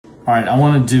All right, I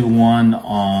want to do one,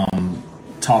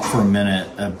 talk for a minute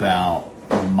about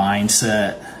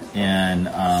mindset and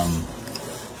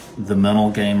the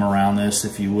mental game around this,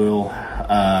 if you will.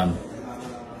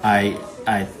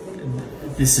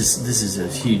 This is a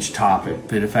huge topic,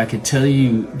 but if I could tell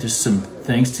you just some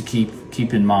things to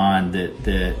keep in mind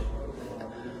that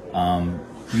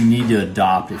you need to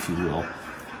adopt, if you will.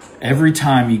 Every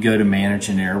time you go to manage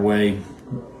an airway,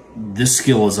 this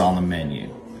skill is on the menu.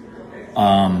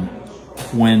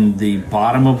 When you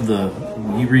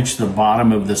reach the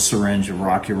bottom of the syringe of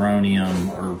rocuronium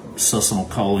or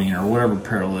succinylcholine or whatever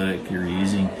paralytic you're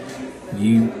using,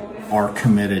 you are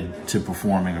committed to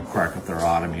performing a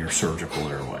cricothyrotomy or surgical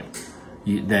airway.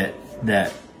 You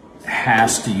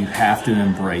have to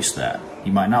embrace that.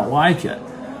 You might not like it,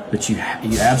 but you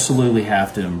absolutely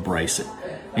have to embrace it.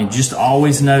 And just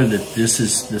always know that this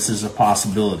is a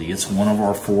possibility. It's one of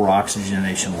our 4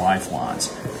 oxygenation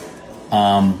lifelines.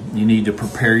 You need to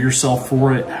prepare yourself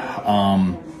for it.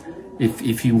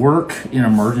 If you work in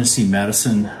emergency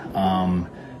medicine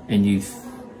and you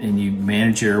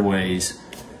manage airways,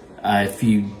 if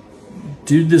you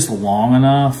do this long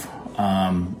enough,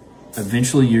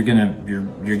 eventually you're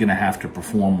gonna have to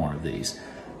perform one of these.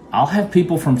 I'll have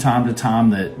people from time to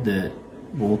time that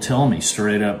will tell me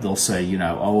straight up. They'll say,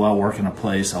 oh, I work in a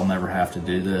place I'll never have to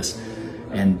do this,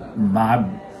 and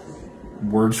my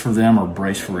words for them are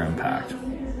brace for impact.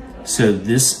 So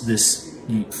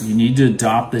you need to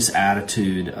adopt this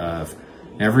attitude of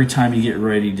every time you get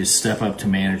ready to step up to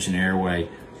manage an airway,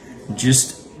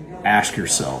 just ask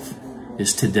yourself,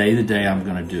 is today the day I'm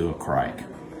going to do a cric?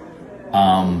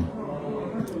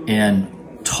 And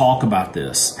talk about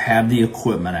this, have the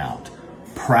equipment out,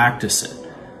 practice it.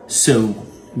 So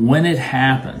when it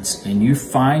happens and you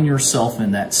find yourself in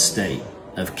that state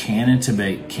of can't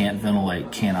intubate, can't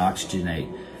ventilate, can't oxygenate,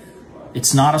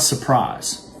 it's not a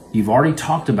surprise. You've already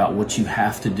talked about what you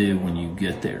have to do when you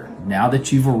get there. Now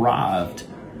that you've arrived,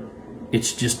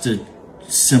 it's just a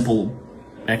simple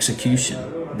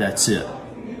execution. That's it.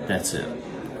 That's it.